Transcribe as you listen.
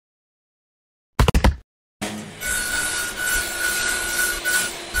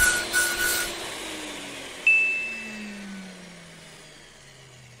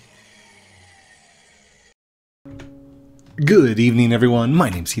Good evening, everyone. My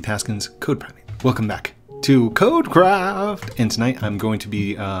name's Heath Haskins, CodeCraft. Welcome back to CodeCraft. And tonight I'm going to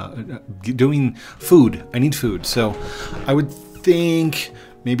be doing food. I need food. So I would think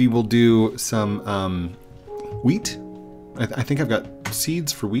maybe we'll do some wheat. I think I've got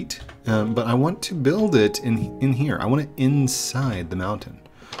seeds for wheat, but I want to build it in here. I want it inside the mountain.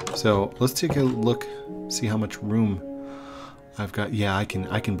 So let's take a look, see how much room I've got. Yeah, I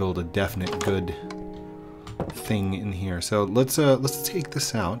can build a definite good thing in here. So let's take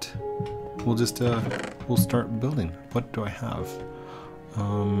this out. We'll just we'll start building. What do I have?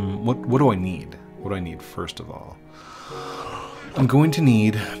 What do I need? What do I need first of all? I'm going to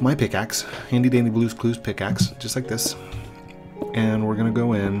need my pickaxe, handy dandy Blues Clues pickaxe, just like this. And we're gonna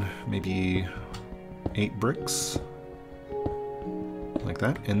go in maybe 8 bricks, like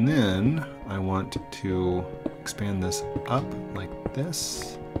that. And then I want to expand this up like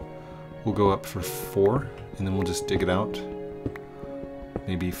this. We'll go up for 4, and then we'll just dig it out.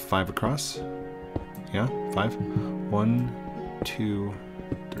 Maybe 5 across. Yeah, 5. 1, 2,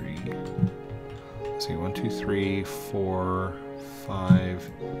 3. Let's see, 1, 2, 3, 4,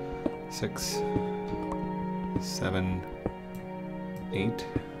 5, 6, 7, 8. Is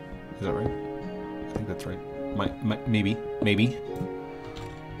that right? I think that's right. Maybe.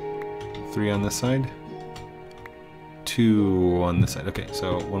 3 on this side. 2 on this side. Okay,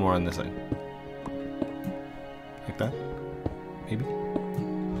 so 1 more on this side. Like that? Maybe?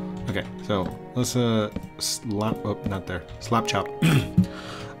 Okay, so let's slap, oh, not there. Slap chop.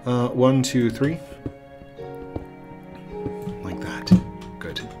 1, 2, 3. Like that.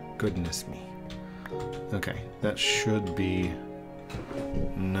 Good. Goodness me. Okay, that should be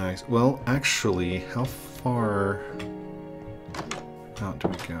nice. Well, actually, how far out do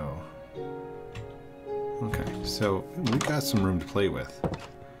we go? Okay, so we got some room to play with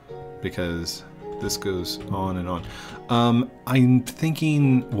because this goes on and on. I'm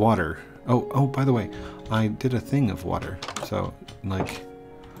thinking water. Oh, by the way, I did a thing of water. So, like,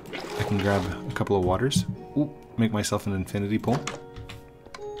 I can grab a couple of waters. Ooh, make myself an infinity pool.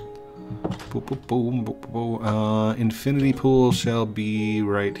 Boop, boop, boom, boop, boop. Infinity pool shall be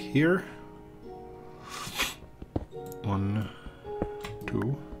right here. 1,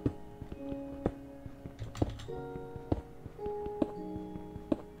 2.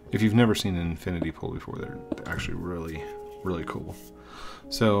 If you've never seen an infinity pool before, they're actually really, really cool.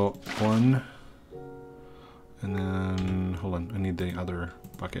 So 1, and then hold on, I need the other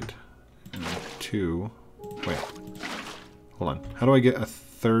bucket. And 2. Wait, hold on. How do I get a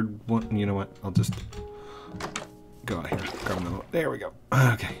third one? You know what? I'll just go out here. Grab another one. There we go.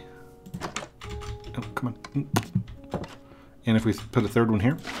 Okay. Oh, come on. And if we put a third one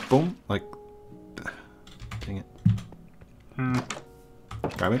here, boom, like, dang it.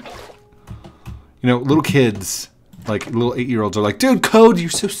 Grab it. You know, little kids, like little 8-year-olds are like, dude, Code, you're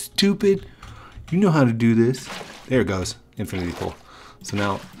so stupid. You know how to do this. There it goes. Infinity pool. So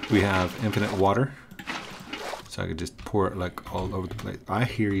now we have infinite water. So I could just pour it like all over the place. I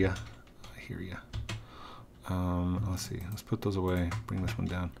hear ya. I hear ya. Let's see. Let's put those away. Bring this one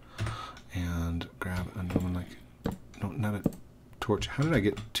down. And grab another one like, no, not a torch. How did I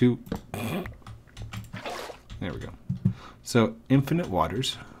get 2? There we go. So, infinite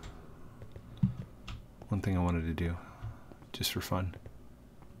waters. One thing I wanted to do, just for fun.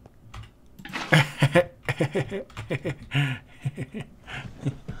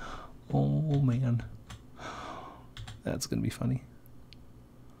 Oh, man. That's going to be funny.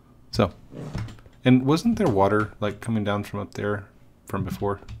 So, and wasn't there water, like, coming down from up there from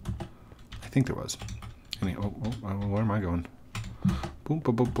before? I think there was. Anyway, where am I going? Boom,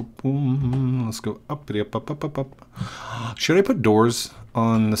 boom, boom, boom, boom. Let's go up. Should I put doors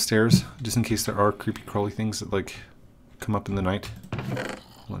on the stairs just in case there are creepy crawly things that like come up in the night?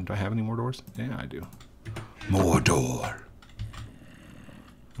 Hold on, do I have any more doors? Yeah, I do. More door.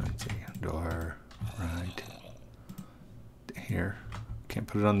 Let's see, door right here. Can't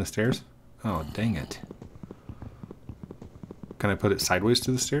put it on the stairs? Oh, dang it. Can I put it sideways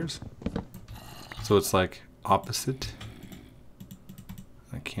to the stairs? So it's like opposite?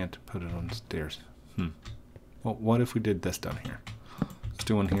 I can't put it on the stairs. Well, what if we did this down here? Let's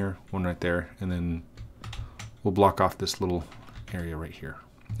do one here, one right there, and then we'll block off this little area right here.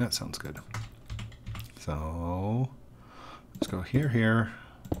 That sounds good. So let's go here, here,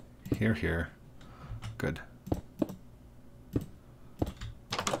 here, here. Good.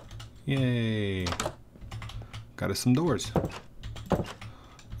 Yay! Got us some doors.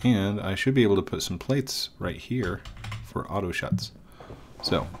 And I should be able to put some plates right here for auto shuts.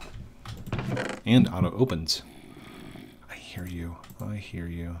 So, and auto opens. I hear you. I hear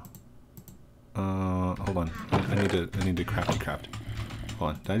you. Hold on. I need to craft.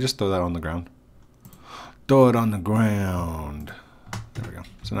 Hold on. Did I just throw that on the ground? Throw it on the ground. There we go.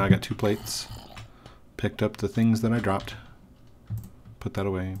 So now I got 2 plates. Picked up the things that I dropped. Put that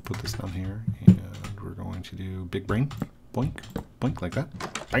away. Put this down here. And we're going to do big brain. Boink. Boink like that.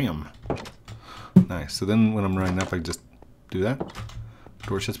 Bam. Nice. So then when I'm running up, I just do that.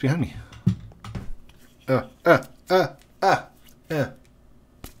 Door shuts behind me.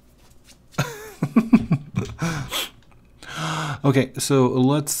 Okay, so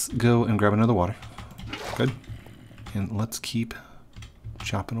let's go and grab another water. Good. And let's keep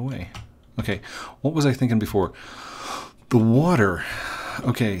chopping away. Okay, what was I thinking before? The water.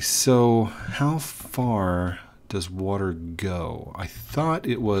 Okay, so how far does water go? I thought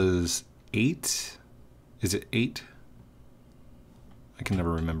it was 8. Is it 8? I can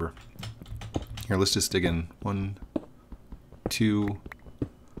never remember. Here, let's just dig in. 1, 2,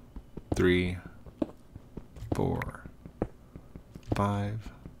 3, 4,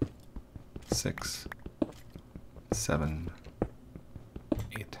 5, 6, 7,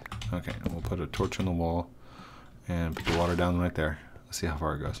 8. Okay, and we'll put a torch on the wall and put the water down right there. Let's see how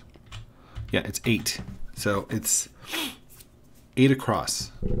far it goes. Yeah, it's 8. So it's 8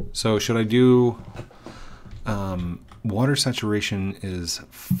 across. So should I do water saturation is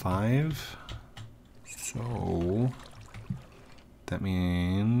 5. So that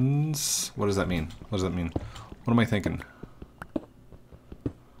means, what does that mean? What does that mean? What am I thinking?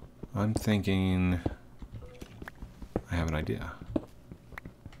 I'm thinking, I have an idea.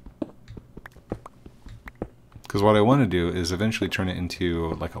 Because what I want to do is eventually turn it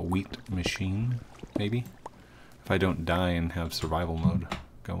into like a wheat machine, maybe. If I don't die and have survival mode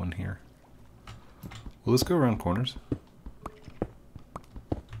going here. Will this go around corners?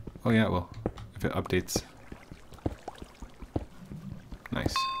 Oh yeah, it will. If it updates.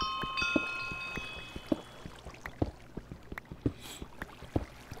 Nice.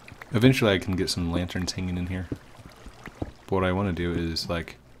 Eventually I can get some lanterns hanging in here. But what I want to do is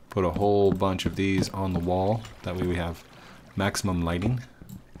like put a whole bunch of these on the wall. That way we have maximum lighting.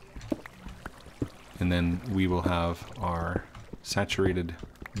 And then we will have our saturated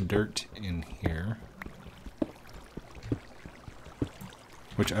dirt in here.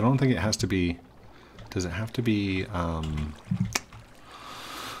 Which I don't think it has to be... Does it have to be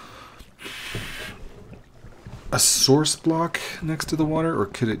a source block next to the water? Or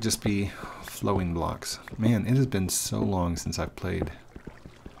could it just be flowing blocks? Man, it has been so long since I've played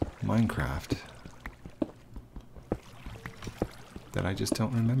Minecraft that I just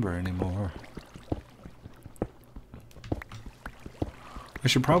don't remember anymore. I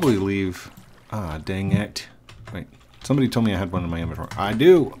should probably leave... Ah, dang it. Wait, somebody told me I had one in my inventory. I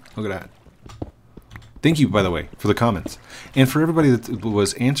do! Look at that. Thank you, by the way, for the comments. And for everybody that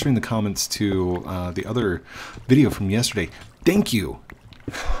was answering the comments to the other video from yesterday, thank you!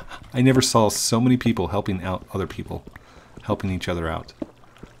 I never saw so many people helping out other people, helping each other out.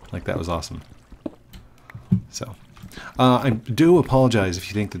 Like, that was awesome. So, I do apologize if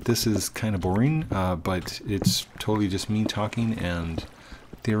you think that this is kind of boring, but it's totally just me talking and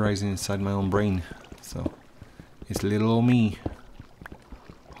theorizing inside my own brain. So, it's little old me.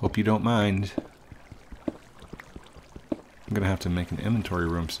 Hope you don't mind. I'm gonna have to make an inventory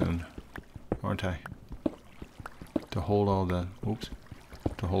room soon, aren't I? To hold all the, oops,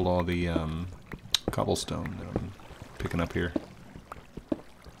 to hold all the cobblestone that I'm picking up here.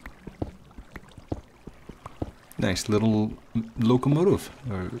 Nice little locomotive,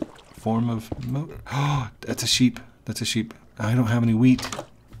 or form of motor. Oh, that's a sheep. That's a sheep. I don't have any wheat.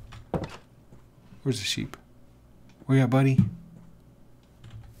 Where's the sheep? Where you at, buddy?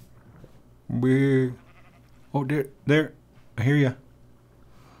 Where? Oh, there. I hear ya.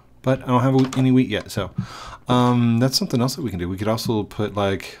 But I don't have any wheat yet, so that's something else that we can do. We could also put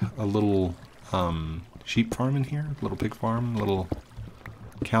like a little sheep farm in here, a little pig farm, a little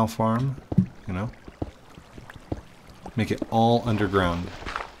cow farm, you know. Make it all underground.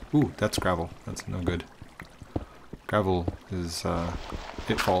 Ooh, that's gravel. That's no good. Gravel is,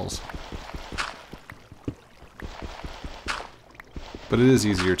 it falls. But it is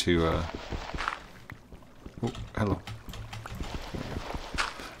easier to, oh, hello.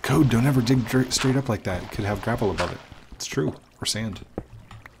 Code, don't ever dig straight up like that. It could have gravel above it. It's true. Or sand.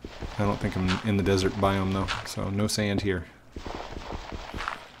 I don't think I'm in the desert biome, though, so no sand here.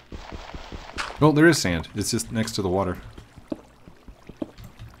 Well, there is sand. It's just next to the water.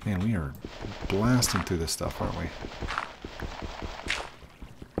 Man, we are blasting through this stuff, aren't we?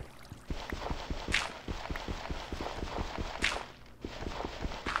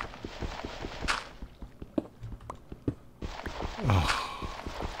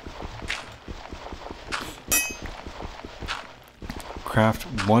 craft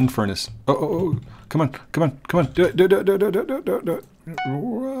one furnace. Oh, come on. Do it. Do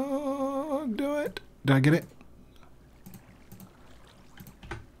it. Did I get it?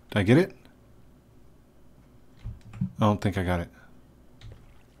 Did I get it? I don't think I got it.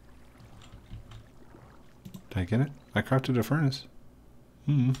 Did I get it? I crafted a furnace.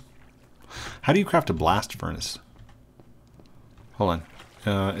 How do you craft a blast furnace? Hold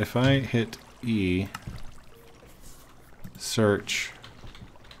on. If I hit E, search,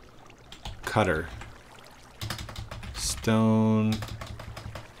 cutter, stone,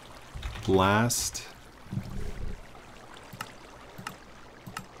 blast,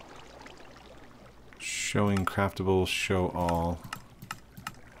 showing craftable, show all,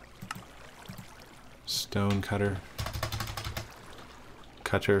 stone cutter,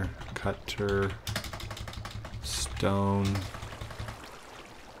 cutter, stone,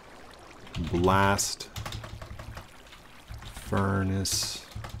 blast, furnace,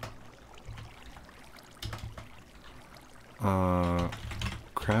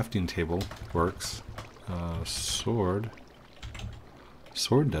 crafting table works, sword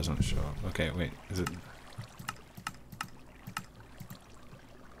doesn't show up. Okay, wait, is it?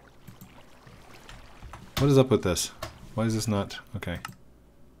 What is up with this? Why is this not? Okay.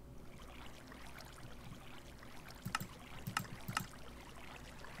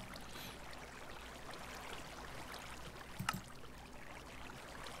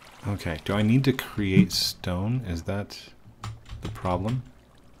 Okay, do I need to create stone? Is that the problem?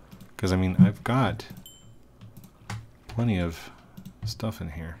 Because, I mean, I've got plenty of stuff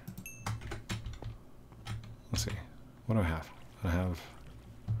in here. Let's see. What do I have? I have...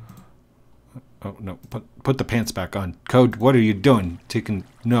 Oh, no. Put the pants back on. Code, what are you doing? Taking...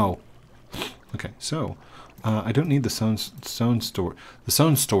 No. Okay, so... I don't need the stone stored. The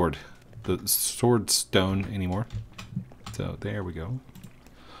sword stone anymore. So, there we go.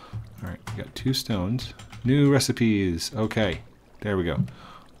 Alright, we got 2 stones. New recipes. Okay, there we go.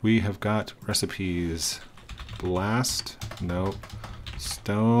 We have got recipes. Blast. Nope.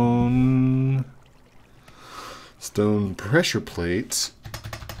 Stone. Stone pressure plates.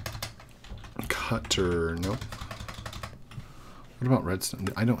 Cutter. Nope. What about redstone?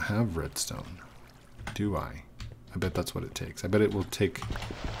 I don't have redstone. Do I? I bet that's what it takes. I bet it will take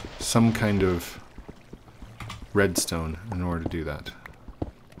some kind of redstone in order to do that.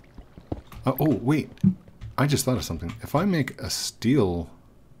 Oh, wait. I just thought of something. If I make a steel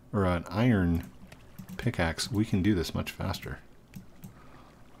or an iron pickaxe, we can do this much faster.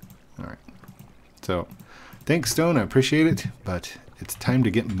 Alright. So, thanks, Stone. I appreciate it, but it's time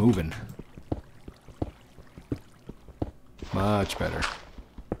to get moving. Much better.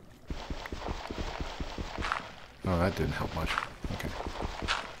 Oh, that didn't help much. Okay.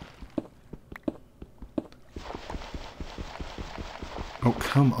 Oh,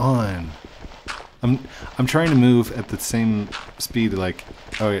 come on. I'm trying to move at the same speed, like,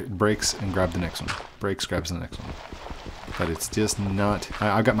 oh, it breaks and grab the next one. Breaks, grabs the next one. But it's just not...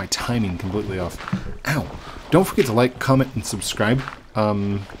 I got my timing completely off. Ow! Don't forget to like, comment, and subscribe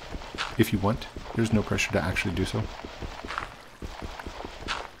if you want. There's no pressure to actually do so.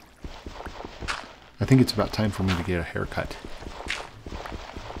 I think it's about time for me to get a haircut.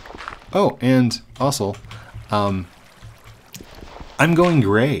 Oh, and also, I'm going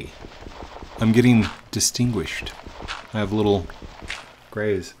gray. I'm getting distinguished. I have little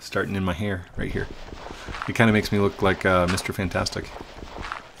grays starting in my hair right here. It kind of makes me look like Mr. Fantastic.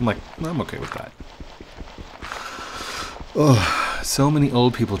 I'm like, I'm okay with that. Oh, so many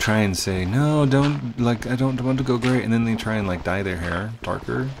old people try and say, no, don't, like, I don't want to go gray. And then they try and, like, dye their hair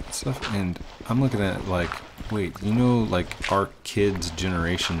darker and stuff. And I'm looking at it like, wait, you know, like, our kids'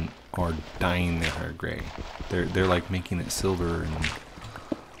 generation are dyeing their hair gray. They're like, making it silver and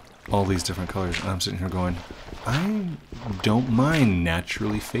all these different colors. And I'm sitting here going, I don't mind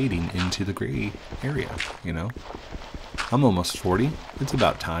naturally fading into the gray area, you know? I'm almost 40. It's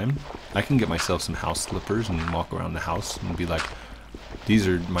about time. I can get myself some house slippers and walk around the house and be like, these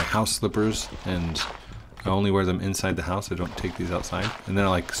are my house slippers and I only wear them inside the house. I don't take these outside. And then I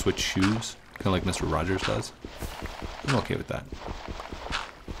like switch shoes, kind of like Mr. Rogers does. I'm okay with that.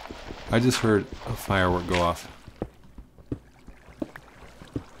 I just heard a firework go off.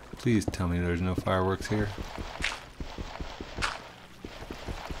 Please tell me there's no fireworks here.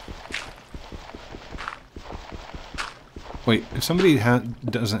 Wait, if somebody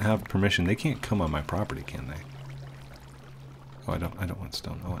doesn't have permission, they can't come on my property, can they? Oh, I don't want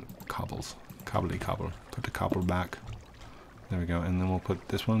stone. I want cobbles. Cobbly cobble. Put the cobble back. There we go. And then we'll put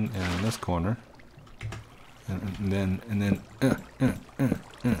this one in this corner. And then.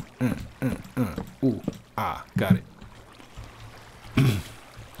 Ooh, ah, got it.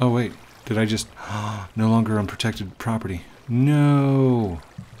 Oh wait, did I just... no longer unprotected property. No!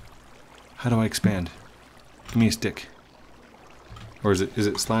 How do I expand? Give me a stick. Or is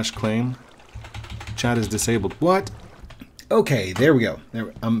it slash claim? Chat is disabled. What? Okay, there we go.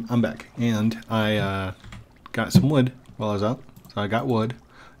 I'm back. And I got some wood while I was out. So I got wood.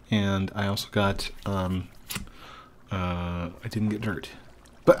 And I also got... I didn't get dirt.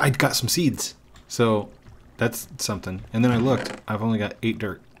 But I got some seeds. So that's something. And then I looked. I've only got 8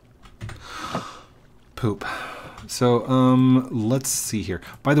 dirt. Poop. So, let's see here.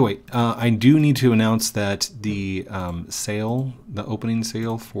 By the way, I do need to announce that the sale, the opening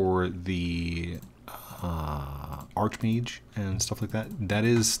sale for the Archmage and stuff like that, that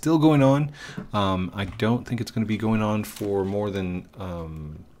is still going on. I don't think it's going to be going on for more than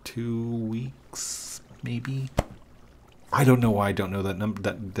 2 weeks, maybe. I don't know why I don't know that number,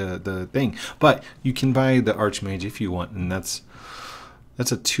 the thing. But you can buy the Archmage if you want, and that's a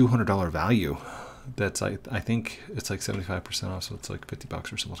 $200 value. That's I think it's like 75% off, so it's like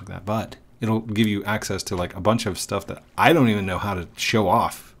 $50 or something like that. But it'll give you access to like a bunch of stuff that I don't even know how to show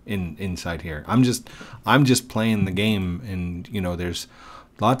off inside here. I'm just playing the game, and you know, there's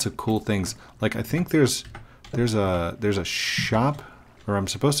lots of cool things. Like I think there's a shop, or I'm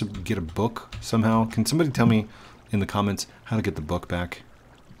supposed to get a book somehow. Can somebody tell me in the comments how to get the book back?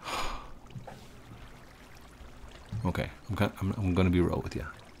 Okay, I'm gonna be real with you.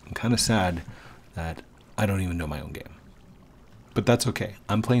 I'm kind of sad that I don't even know my own game. But that's okay.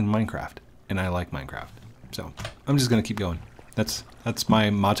 I'm playing Minecraft, and I like Minecraft. So I'm just going to keep going. That's my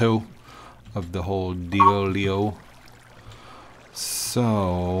motto of the whole dealio.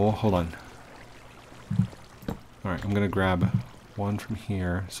 So, hold on. Alright, I'm going to grab one from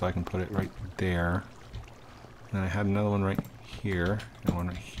here so I can put it right there. And I had another one right here, and one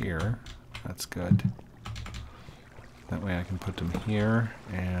right here. That's good. That way I can put them here,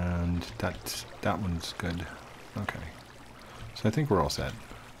 and that one's good. Okay. So I think we're all set.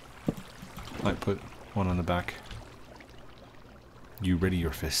 Might put one on the back. You ready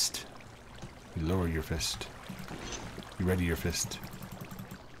your fist. You lower your fist. You ready your fist.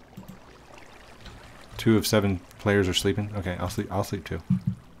 2 of 7 players are sleeping. Okay, I'll sleep too.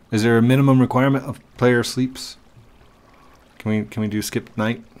 Is there a minimum requirement of player sleeps? Can we do skip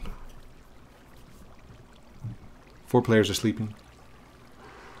night? 4 players are sleeping.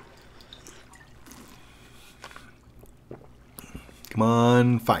 Come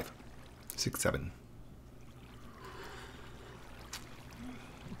on, 5, 6, 7.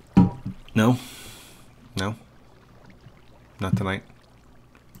 No? No? Not tonight?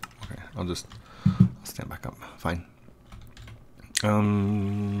 Okay, I'll stand back up. Fine. I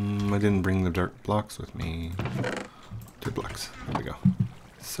didn't bring the dirt blocks with me. Dirt blocks. There we go.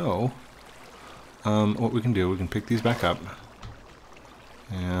 So, what we can do, we can pick these back up.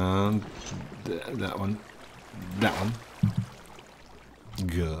 And that one. That one.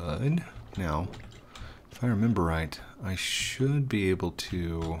 Good. Now, if I remember right, I should be able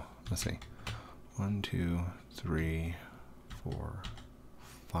to, let's see, 1, 2, 3, 4,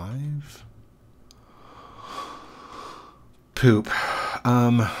 5. Poop.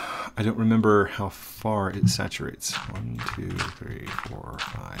 I don't remember how far it saturates. 1, 2, 3, 4,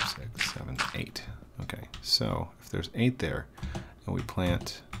 5, 6, 7, 8. Okay, so if there's 8 there, and we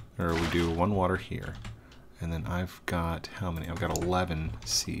plant, or we do 1 water here, and then I've got how many? I've got 11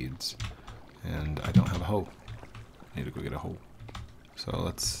 seeds, and I don't have a hoe. I need to go get a hoe. So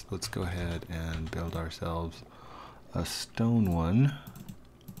let's go ahead and build ourselves a stone one,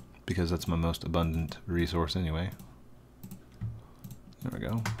 because that's my most abundant resource anyway. There we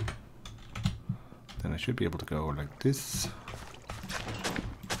go. Then I should be able to go like this.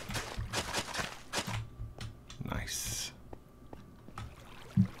 Nice.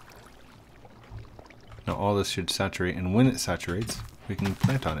 Now all this should saturate, and when it saturates, we can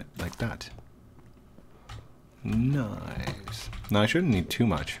plant on it like that. Nice. Now I shouldn't need too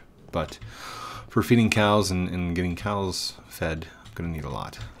much, but for feeding cows and getting cows fed, I'm going to need a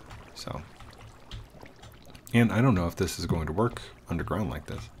lot. So, and I don't know if this is going to work underground like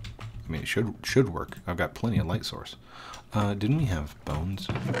this. I mean, it should work. I've got plenty of light source. Didn't we have bones?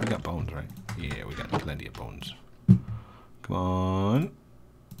 We got bones, right? Yeah, we got plenty of bones. Come on.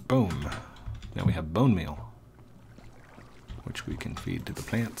 Boom. Now we have bone meal, which we can feed to the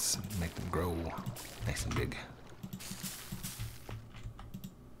plants and make them grow nice and big.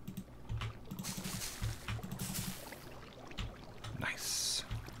 Nice.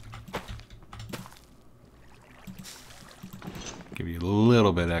 Give you a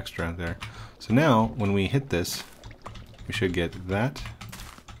little bit extra there. So now, when we hit this, we should get that.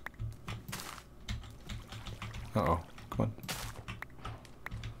 Uh-oh. Come on.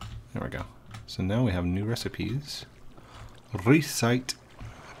 There we go. So now we have new recipes. Recite.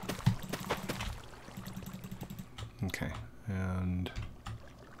 Okay, and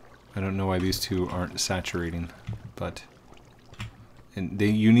I don't know why these two aren't saturating, but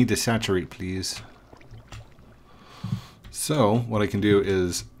you need to saturate, please. So what I can do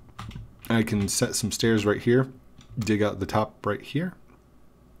is I can set some stairs right here, dig out the top right here,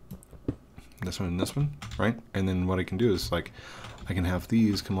 this one and this one, right? And then what I can do is like I can have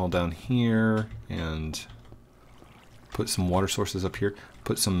these come all down here and put some water sources up here,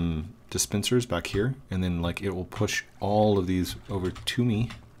 put some dispensers back here, and then like it will push all of these over to me.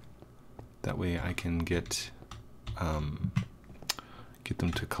 That way I can get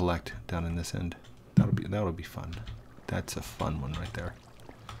them to collect down in this end. That'll be fun. That's a fun one right there.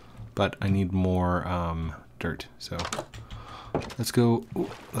 But I need more dirt, so let's go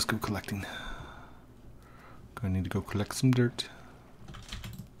collecting. I need to go collect some dirt.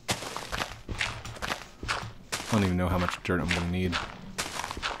 I don't even know how much dirt I'm going to need.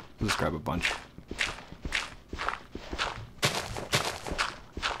 Let's grab a bunch.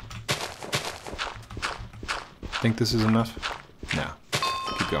 Think this is enough? No.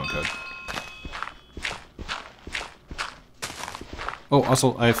 Keep going, Code. Oh,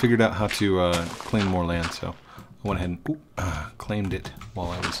 also, I figured out how to claim more land, so I went ahead and claimed it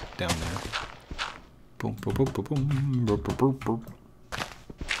while I was down there. Boom, boom, boom, boom, boom, boom, boom, boom.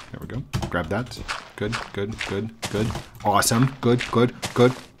 There we go. Grab that. Good, good, good, good. Awesome. Good, good,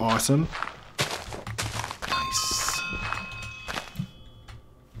 good. Awesome. Nice.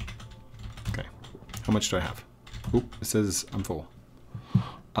 Okay. How much do I have? Oop, it says I'm full.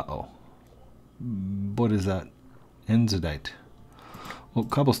 Uh-oh. What is that? Enzidite. Well,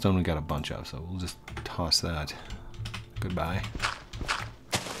 cobblestone we got a bunch of, so we'll just toss that. Goodbye.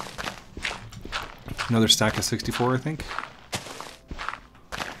 Another stack of 64, I think.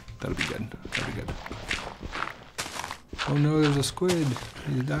 That'll be good. That'll be good. Oh no, there's a squid.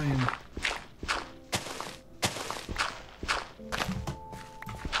 He's dying.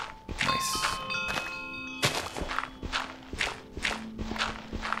 Nice.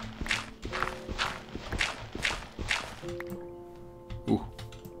 Ooh.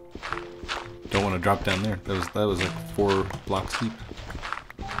 Don't want to drop down there. That was like 4 blocks deep.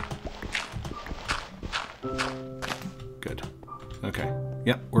 Good. Okay.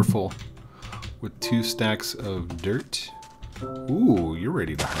 Yep, we're full. With 2 stacks of dirt. Ooh, you're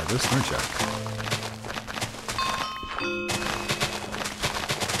ready to harvest, aren't you?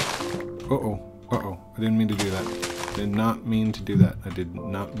 Uh-oh. Uh-oh. I didn't mean to do that. Did not mean to do that. I did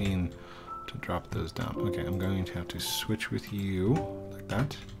not mean to drop those down. Okay, I'm going to have to switch with you like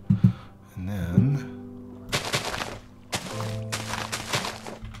that. And then...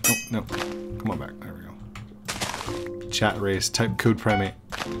 Oh, no. Come on back. There we go. Chat race. Type CodePrime.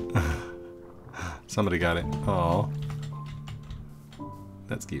 Somebody got it. Oh,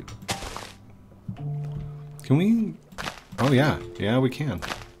 that's cute. Can we? Oh yeah, yeah we can.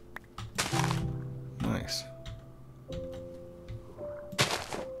 Nice.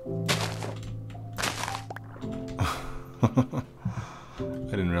 I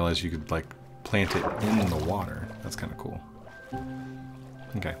didn't realize you could like plant it in the water. That's kind of cool.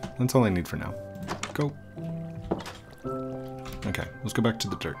 Okay, that's all I need for now. Go. Okay, let's go back to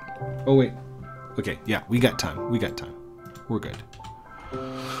the dirt. Oh wait. Okay, yeah, we got time. We got time. We're good.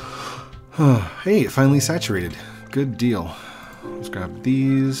 Hey, it finally saturated. Good deal. Let's grab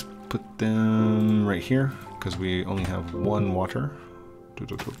these, put them right here, because we only have 1 water. There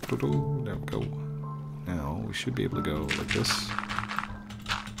we go. Now, we should be able to go like this.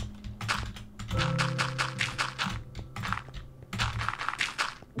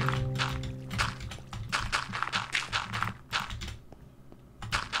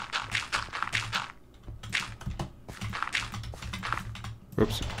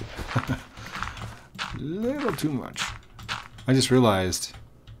 Oops. Little too much. I just realized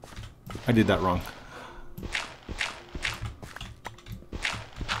I did that wrong.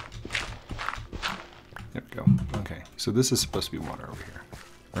 There we go. Okay, so this is supposed to be water over here,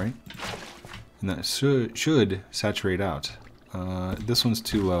 right? And that should saturate out. This one's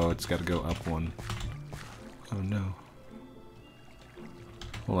too low. It's got to go up 1. Oh no.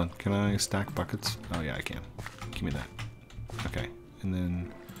 Hold on. Can I stack buckets? Oh yeah, I can. Give me that. Okay. And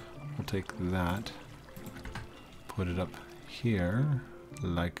then we'll take that, put it up here,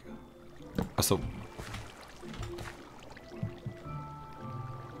 like so.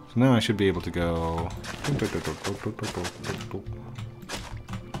 So now I should be able to go.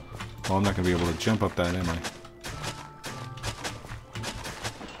 Well, I'm not going to be able to jump up that, am I?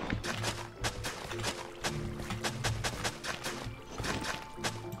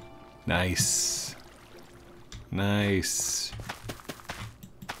 Nice. Nice.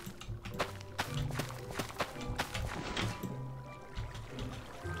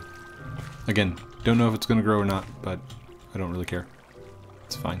 Again, don't know if it's going to grow or not, but I don't really care.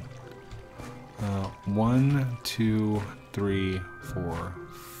 It's fine. 1, 2, 3, 4,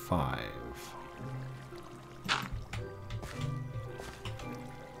 5.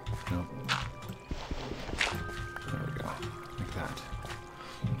 Nope. There we go. Like that.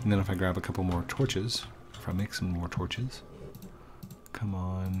 And then if I grab a couple more torches, if I make some more torches, come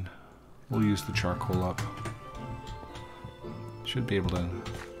on. We'll use the charcoal up. Should be able to...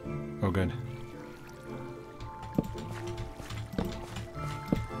 Oh, good.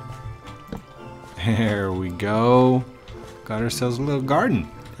 There we go. Got ourselves a little garden.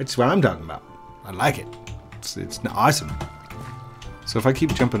 That's what I'm talking about. I like it. It's awesome. So if I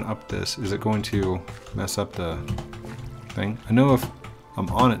keep jumping up this, is it going to mess up the thing? I know if I'm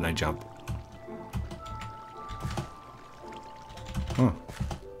on it and I jump. Huh.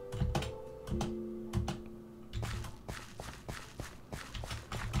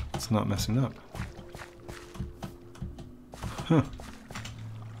 It's not messing up. Huh.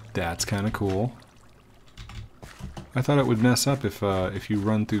 That's kind of cool. I thought it would mess up if you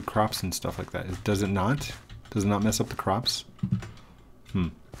run through crops and stuff like that. Does it not? Does it not mess up the crops?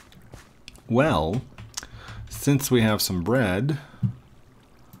 Well, since we have some bread,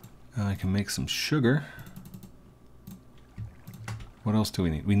 I can make some sugar. What else do we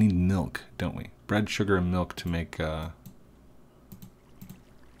need? We need milk, don't we? Bread, sugar, and milk to make the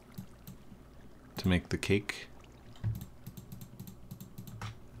cake.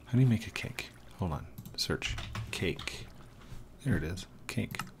 How do you make a cake? Hold on. Search. Cake. There it is.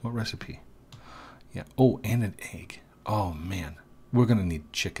 Cake. What recipe? Yeah. Oh, and an egg. Oh, man. We're going to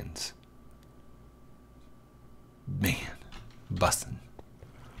need chickens. Man. Bussin'.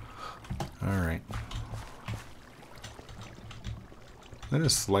 Alright. That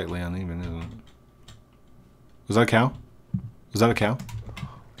is slightly uneven, isn't it? Was that a cow? Was that a cow?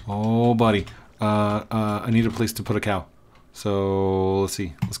 Oh, buddy. I need a place to put a cow. So, let's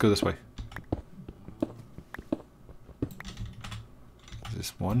see. Let's go this way. Is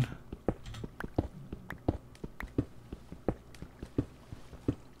this one?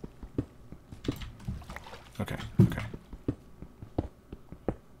 Okay, okay.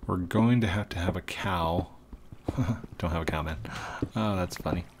 We're going to have a cow. Don't have a cow, man. Oh, that's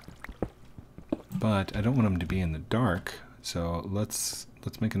funny. But I don't want them to be in the dark, so let's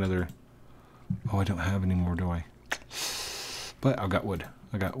make another... Oh, I don't have any more, do I? But I've got wood.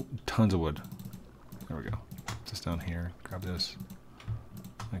 I got tons of wood. There we go. Just down here. Grab this.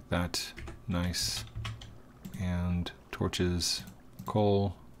 Like that. Nice. And torches.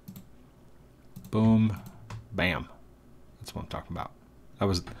 Coal. Boom. Bam. That's what I'm talking about. That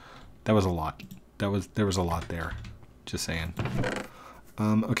was a lot. There was a lot there. Just saying.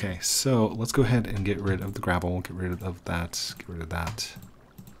 Okay, so let's go ahead and get rid of the gravel. Get rid of that. Get rid of that.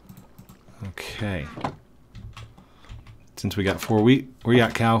 Okay. Since we got 4 wheat, where you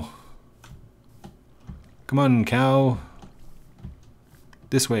at, cow? Come on, cow.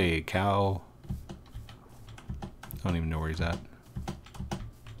 This way, cow. I don't even know where he's at.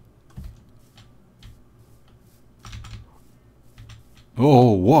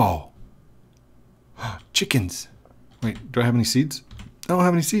 Oh, whoa. Chickens. Wait, do I have any seeds? I don't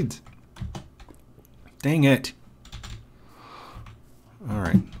have any seeds. Dang it. All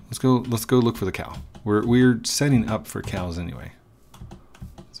right, let's go look for the cow. We're setting up for cows anyway.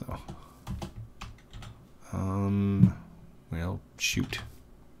 So, well, shoot.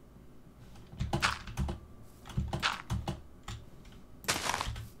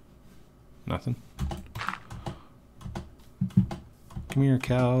 Nothing. Come here,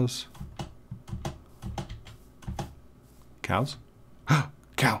 cows. Cows?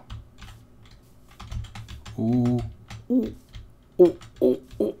 Cow. Ooh. Ooh. Oh, oh,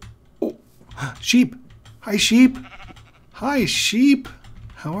 oh, oh. Sheep. Hi, sheep. Hi, sheep.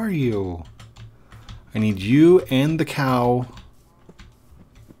 How are you? I need you and the cow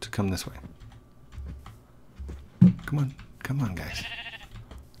to come this way. Come on, guys.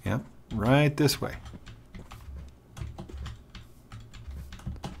 Yeah, right this way.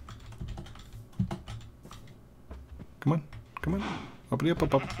 Come on. Uppity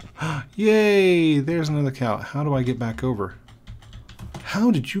up, up. Yay! There's another cow. How do I get back over? How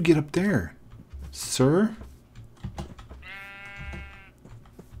did you get up there, sir?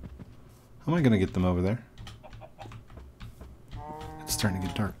 How am I gonna get them over there? It's starting to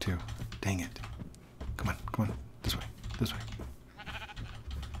get dark too. Dang it. Come on. This way.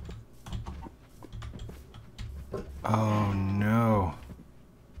 Oh no.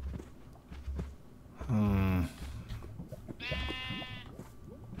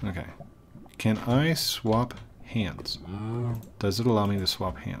 Can I swap hands? Does it allow me to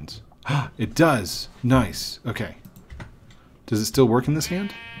swap hands? It does! Nice. Okay. Does it still work in this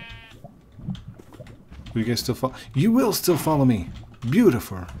hand? Will you guys still follow? You will still follow me!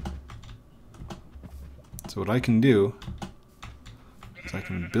 Beautiful! So what I can do is I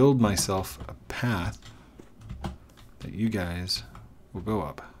can build myself a path that you guys will go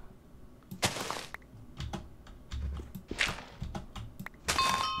up.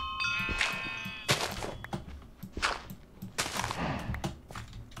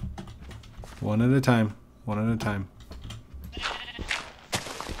 One at a time. One at a time.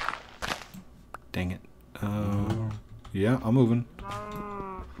 Dang it. Yeah, I'm moving.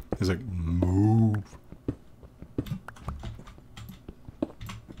 He's like, move.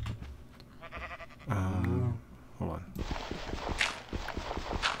 Hold on.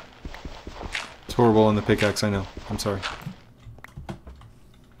 It's horrible on the pickaxe, I know. I'm sorry.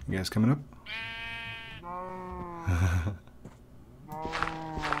 You guys coming up?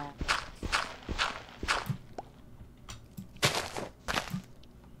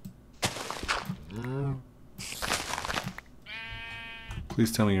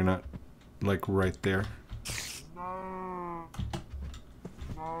 Please tell me you're not, like, right there.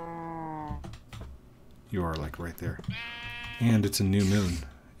 You are, like, right there. And it's a new moon,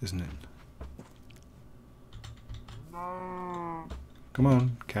 isn't it? Come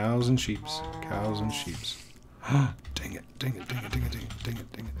on, cows and sheeps. Cows and sheeps. Dang it, dang it, dang it, dang it, dang it, dang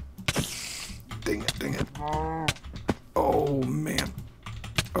it, dang it. Dang it, dang it. Oh, man.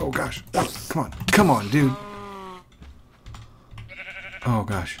 Oh, gosh. Oh, come on, dude. Oh,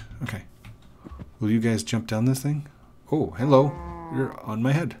 gosh. Okay. Will you guys jump down this thing? Oh, hello. You're on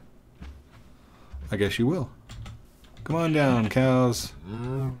my head. I guess you will. Come on down, cows.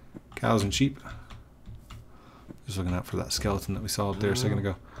 Cows and sheep. Just looking out for that skeleton that we saw up there a second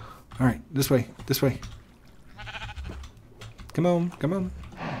ago. Alright, this way. This way. Come on. Come on.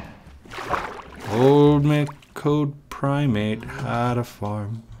 Old McCodePrime had a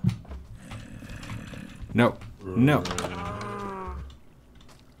farm. No. No.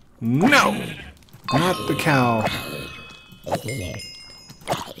 No! Not the cow.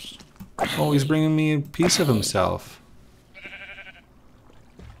 Oh, he's bringing me a piece of himself.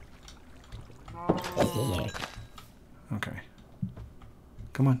 Okay.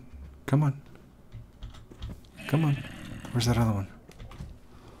 Come on. Come on. Come on. Where's that other one?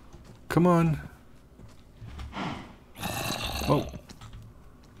 Come on. Oh.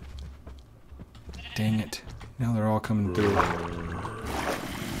 Dang it. Now they're all coming through.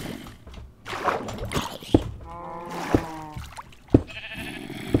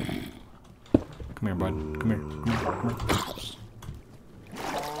 Come here, bud. Come here. Come here. Come here.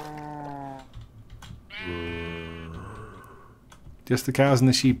 Just the cows and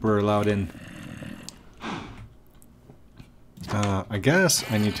the sheep were allowed in. I guess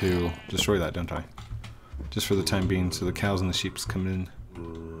I need to destroy that, don't I? Just for the time being, so the cows and the sheeps come in.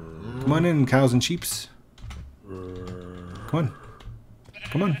 Come on in, cows and sheeps. Come on.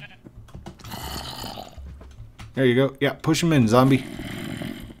 Come on. There you go. Yeah, push him in, zombie.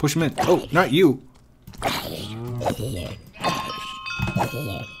 Push him in. Oh, not you.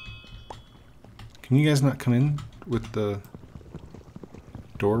 Can you guys not come in with the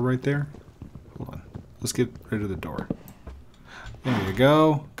door right there? Hold on. Let's get rid of the door. There you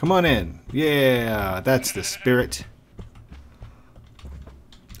go. Come on in. Yeah, that's the spirit.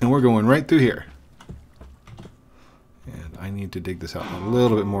 And we're going right through here. And I need to dig this out a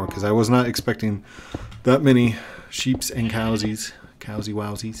little bit more because I was not expecting that many sheeps and cowsies. Cowsy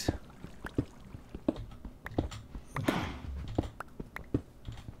wowsies. Okay.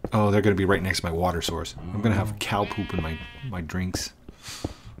 Oh, they're going to be right next to my water source. I'm going to have cow poop in my drinks.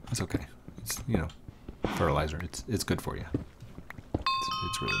 That's okay. It's, you know, fertilizer. It's good for you.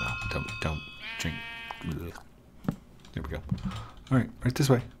 It's really not. Don't drink. There we go. All right, right this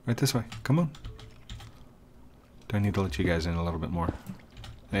way. Right this way. Come on. Do I need to let you guys in a little bit more?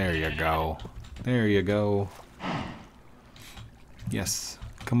 There you go. There you go. Yes.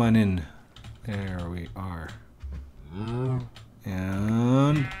 Come on in. There we are.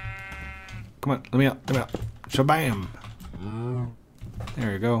 And come on, let me out. Let me out. Shabam.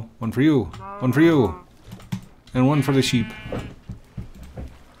 There you go. One for you. One for you. And one for the sheep.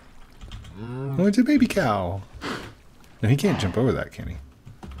 Oh, it's a baby cow. No, he can't jump over that, can he?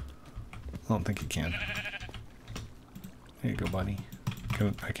 I don't think he can. There you go, buddy.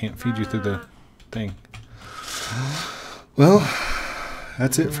 I can't feed you through the thing. Well,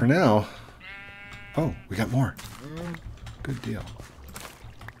 that's it for now. Oh, we got more. Good deal.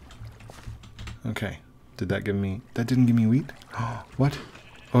 Okay. Did that give me... That didn't give me wheat? What?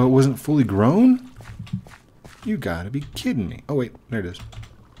 Oh, it wasn't fully grown? You gotta be kidding me. Oh, wait. There it is.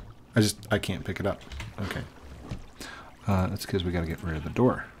 I can't pick it up. Okay. That's because we gotta get rid of the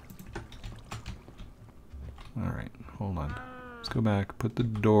door. Alright, hold on. Let's go back, put the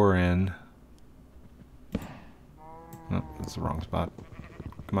door in. No, that's the wrong spot.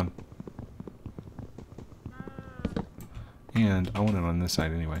 Come on. And I want it on this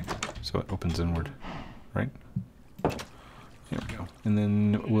side anyway, so it opens inward. Right? There we go. And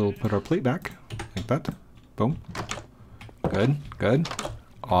then we'll put our plate back, like that. Boom. Good, good.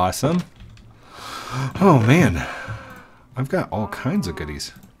 Awesome. Oh man. I've got all kinds of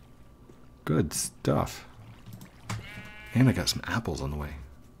goodies. Good stuff. And I got some apples on the way.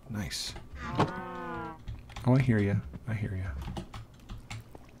 Nice. Oh, I hear you. I hear you.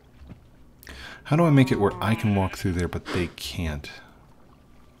 How do I make it where I can walk through there, but they can't?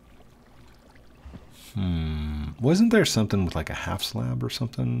 Wasn't there something with like a half slab or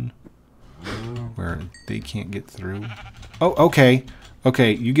something? Where they can't get through? Oh, okay.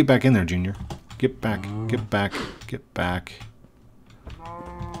 Okay, you get back in there, Junior. Get back. Get back. Get back.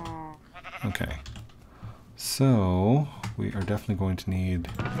 Okay. So, we are definitely going to need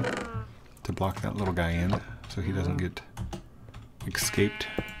to block that little guy in so he doesn't get escaped.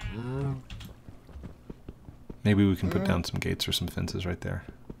 Maybe we can put down some gates or some fences right there.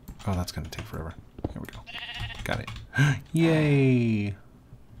 Oh, that's going to take forever. There we go. Got it. Yay!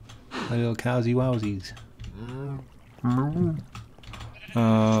 My little cowsy wowsies.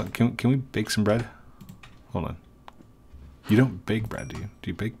 Can we bake some bread? Hold on. You don't bake bread, do you? Do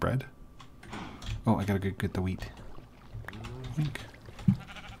you bake bread? Oh, I gotta go get the wheat. Wink.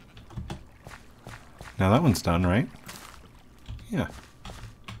 Now that one's done, right? Yeah.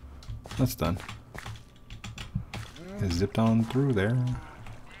 That's done. It zipped on through there.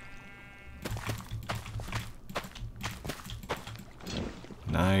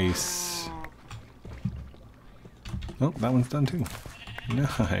 Nice. Oh, that one's done too.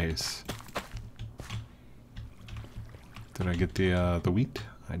 Nice. Did I get the wheat?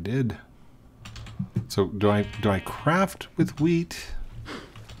 I did. So do I craft with wheat?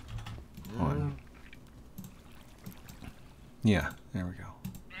 On. Yeah, there we go.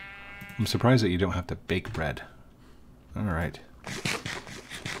 I'm surprised that you don't have to bake bread. All right.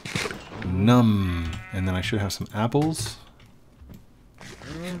 Num. And then I should have some apples.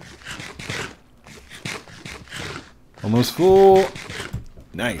 Almost full.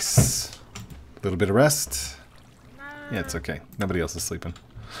 Nice. A little bit of rest. Yeah, it's okay. Nobody else is sleeping.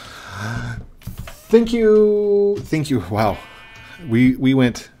 Thank you. Thank you. Wow. We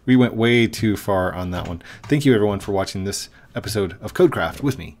went way too far on that one. Thank you everyone for watching this episode of CodeCraft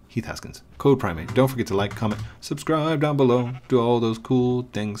with me, Heath Haskins, CodePrime. Don't forget to like, comment, subscribe down below. Do all those cool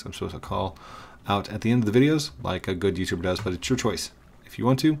things I'm supposed to call out at the end of the videos, like a good YouTuber does, but it's your choice. If you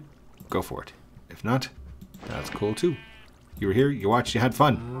want to, go for it. If not, that's cool too. You were here, you watched, you had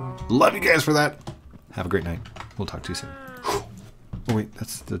fun. Love you guys for that. Have a great night. We'll talk to you soon. Oh wait,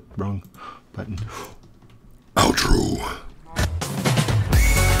 that's the wrong button. Outro.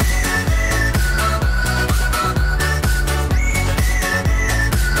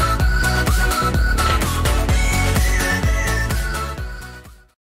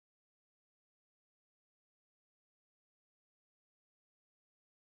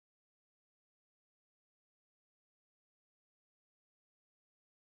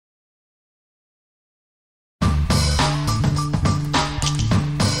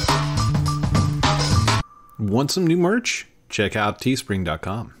 Want some new merch? Check out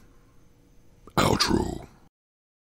teespring.com. Outro.